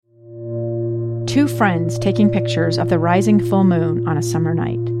Two friends taking pictures of the rising full moon on a summer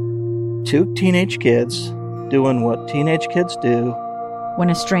night. Two teenage kids doing what teenage kids do. When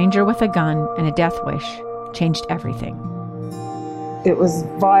a stranger with a gun and a death wish changed everything. It was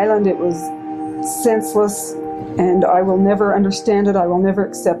violent, it was senseless, and I will never understand it, I will never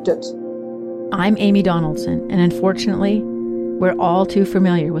accept it. I'm Amy Donaldson, and unfortunately, we're all too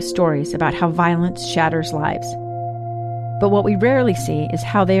familiar with stories about how violence shatters lives. But what we rarely see is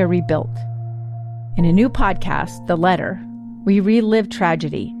how they are rebuilt. In a new podcast, The Letter, we relive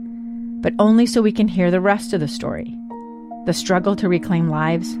tragedy, but only so we can hear the rest of the story. The struggle to reclaim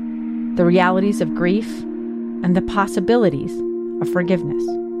lives, the realities of grief, and the possibilities of forgiveness.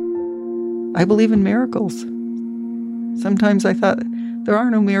 I believe in miracles. Sometimes I thought, there are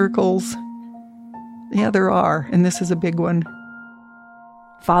no miracles. Yeah, there are, and this is a big one.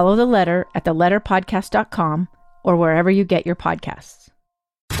 Follow The Letter at theletterpodcast.com or wherever you get your podcasts.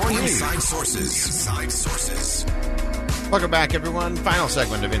 Inside Sources. Welcome back, everyone. Final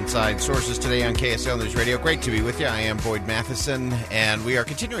segment of Inside Sources today on KSL News Radio. Great to be with you. I am Boyd Matheson, and we are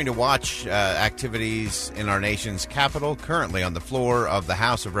continuing to watch activities in our nation's capital. Currently on the floor of the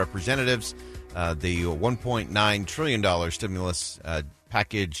House of Representatives, the $1.9 trillion stimulus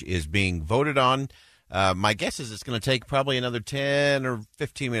package is being voted on. My guess is it's going to take probably another 10 or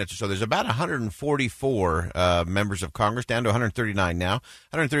 15 minutes or so. There's about 144 members of Congress, down to 139 now.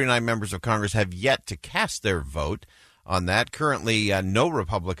 139 members of Congress have yet to cast their vote on that. Currently, no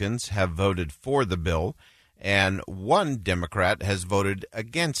Republicans have voted for the bill, and one Democrat has voted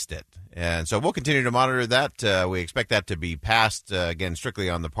against it. And so we'll continue to monitor that. We expect that to be passed, again, strictly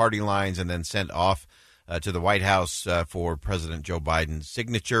on the party lines and then sent off to the White House for President Joe Biden's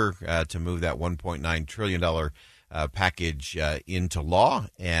signature to move that $1.9 trillion package into law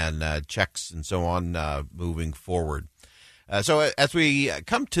and checks and so on moving forward. So as we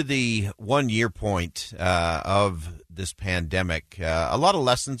come to the 1 year point of this pandemic, a lot of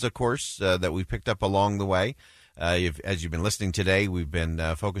lessons, of course, that we've picked up along the way. As you've been listening today, we've been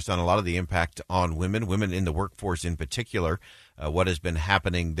focused on a lot of the impact on women in the workforce in particular, what has been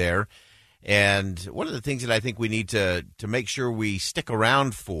happening there. And one of the things that I think we need to make sure we stick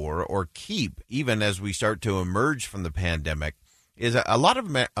around for or keep, even as we start to emerge from the pandemic, is a lot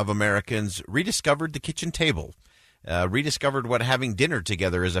of Americans rediscovered the kitchen table, rediscovered what having dinner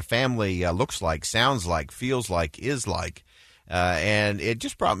together as a family looks like, sounds like, feels like, is like. And it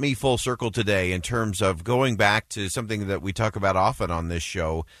just brought me full circle today in terms of going back to something that we talk about often on this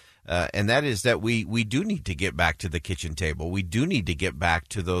show, and that is that we do need to get back to the kitchen table. We do need to get back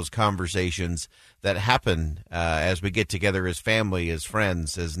to those conversations that happen as we get together as family, as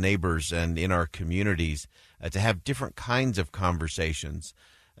friends, as neighbors, and in our communities to have different kinds of conversations.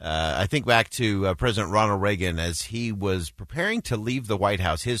 I think back to President Ronald Reagan as he was preparing to leave the White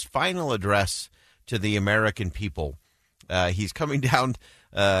House, his final address to the American people. He's coming down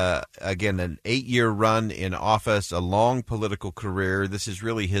again, an 8-year run in office, a long political career. This is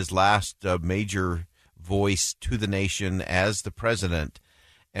really his last major voice to the nation as the president.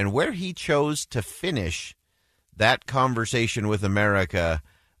 And where he chose to finish that conversation with America,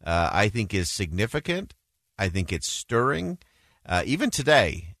 I think is significant. I think it's stirring, even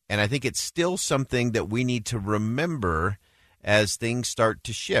today. And I think it's still something that we need to remember as things start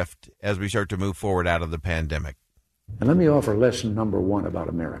to shift, as we start to move forward out of the pandemic. And let me offer lesson number one about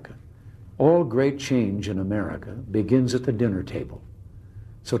America. All great change in America begins at the dinner table.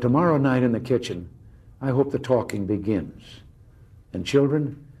 So tomorrow night in the kitchen, I hope the talking begins. And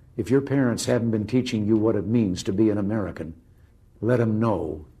children, if your parents haven't been teaching you what it means to be an American, let them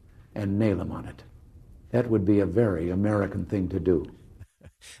know and nail them on it. That would be a very American thing to do.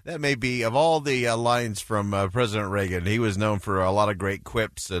 That may be, of all the lines from President Reagan, he was known for a lot of great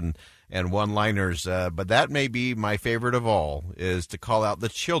quips and one-liners, but that may be my favorite of all, is to call out the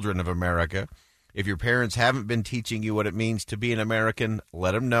children of America. If your parents haven't been teaching you what it means to be an American,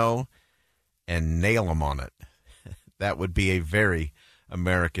 let them know and nail them on it. That would be a very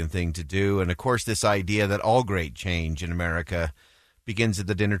American thing to do. And, of course, this idea that all great change in America begins at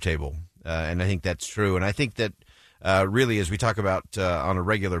the dinner table, and I think that's true. And I think that really, as we talk about on a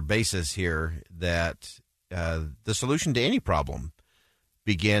regular basis here, that the solution to any problem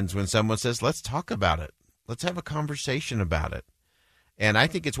begins when someone says, let's talk about it. Let's have a conversation about it. And I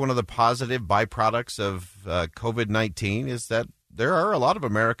think it's one of the positive byproducts of COVID-19 is that there are a lot of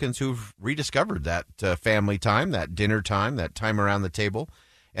Americans who've rediscovered that family time, that dinner time, that time around the table,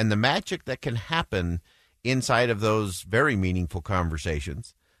 and the magic that can happen inside of those very meaningful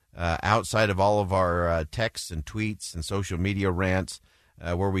conversations, outside of all of our texts and tweets and social media rants,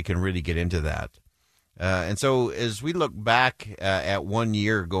 where we can really get into that. And so as we look back at 1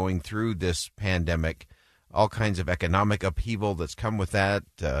 year going through this pandemic, all kinds of economic upheaval that's come with that,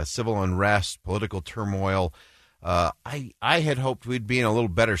 civil unrest, political turmoil, I had hoped we'd be in a little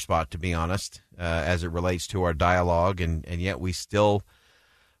better spot, to be honest, as it relates to our dialogue, and yet we still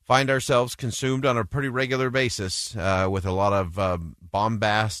find ourselves consumed on a pretty regular basis with a lot of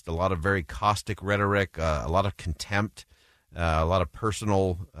bombast, a lot of very caustic rhetoric, a lot of contempt, a lot of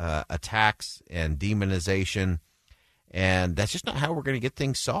personal attacks and demonization, and that's just not how we're going to get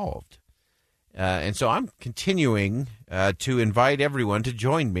things solved. And so I'm continuing to invite everyone to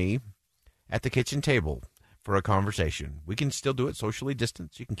join me at the kitchen table for a conversation. We can still do it socially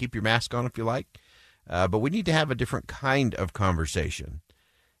distanced. You can keep your mask on if you like, but we need to have a different kind of conversation.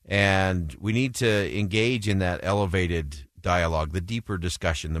 And we need to engage in that elevated dialogue, the deeper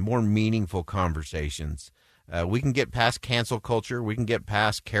discussion, the more meaningful conversations. We can get past cancel culture. We can get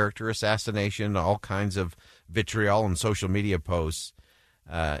past character assassination, all kinds of vitriol and social media posts.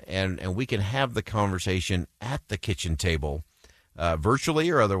 And we can have the conversation at the kitchen table, virtually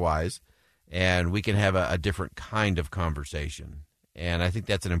or otherwise, and we can have a different kind of conversation. And I think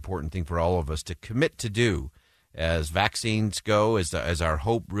that's an important thing for all of us to commit to do as vaccines go, as our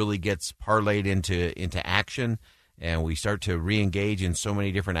hope really gets parlayed into action, and we start to re-engage in so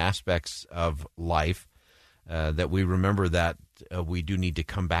many different aspects of life, that we remember that we do need to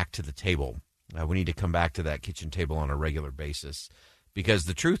come back to the table. We need to come back to that kitchen table on a regular basis, because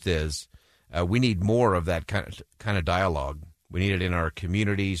the truth is we need more of that kind of dialogue. We need it in our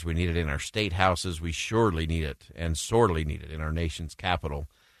communities. We need it in our state houses. We surely need it and sorely need it in our nation's capital.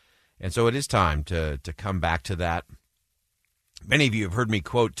 And so it is time to come back to that. Many of you have heard me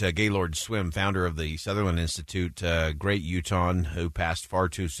quote Gaylord Swim, founder of the Sutherland Institute, great Utahn who passed far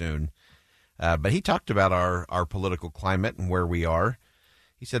too soon. But he talked about our political climate and where we are.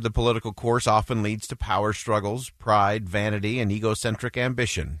 He said the political course often leads to power struggles, pride, vanity, and egocentric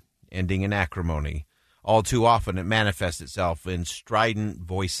ambition, ending in acrimony. All too often it manifests itself in strident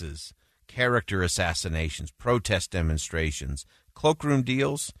voices, character assassinations, protest demonstrations, cloakroom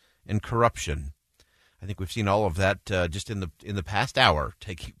deals, and corruption. I think we've seen all of that just in the past hour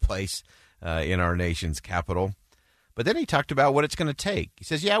taking place in our nation's capital. But then he talked about what it's going to take. He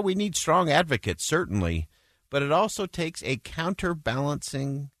says, yeah, we need strong advocates, certainly, but it also takes a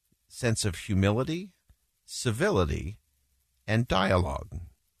counterbalancing sense of humility, civility, and dialogue.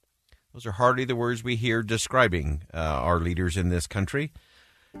 Those are hardly the words we hear describing our leaders in this country.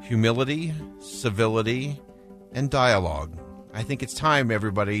 Humility, civility, and dialogue. I think it's time,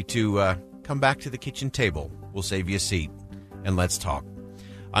 everybody, to come back to the kitchen table. We'll save you a seat, and let's talk.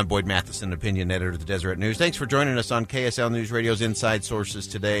 I'm Boyd Matheson, opinion editor of the Deseret News. Thanks for joining us on KSL News Radio's Inside Sources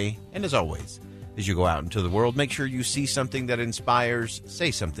today. And as always, as you go out into the world, make sure you see something that inspires, say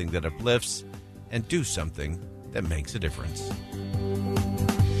something that uplifts, and do something that makes a difference.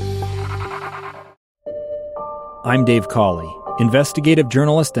 I'm Dave Cawley, investigative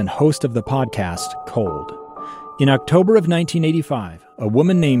journalist and host of the podcast Cold. In October of 1985, a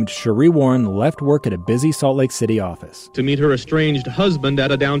woman named Cherie Warren left work at a busy Salt Lake City office to meet her estranged husband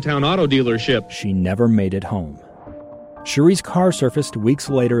at a downtown auto dealership. She never made it home. Cherie's car surfaced weeks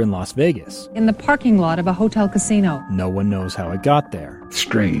later in Las Vegas. In the parking lot of a hotel casino. No one knows how it got there.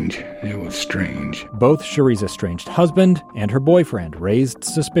 Strange. It was strange. Both Cherie's estranged husband and her boyfriend raised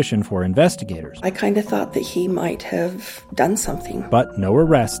suspicion for investigators. I kind of thought that he might have done something. But no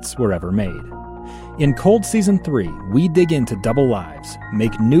arrests were ever made. In Cold Season 3, we dig into double lives,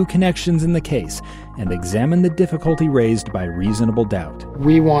 make new connections in the case, and examine the difficulty raised by reasonable doubt.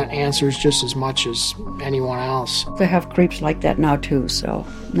 We want answers just as much as anyone else. They have creeps like that now too, so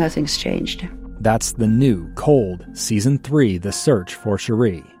nothing's changed. That's the new Cold Season 3, The Search for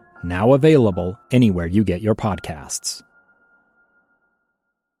Cherie, now available anywhere you get your podcasts.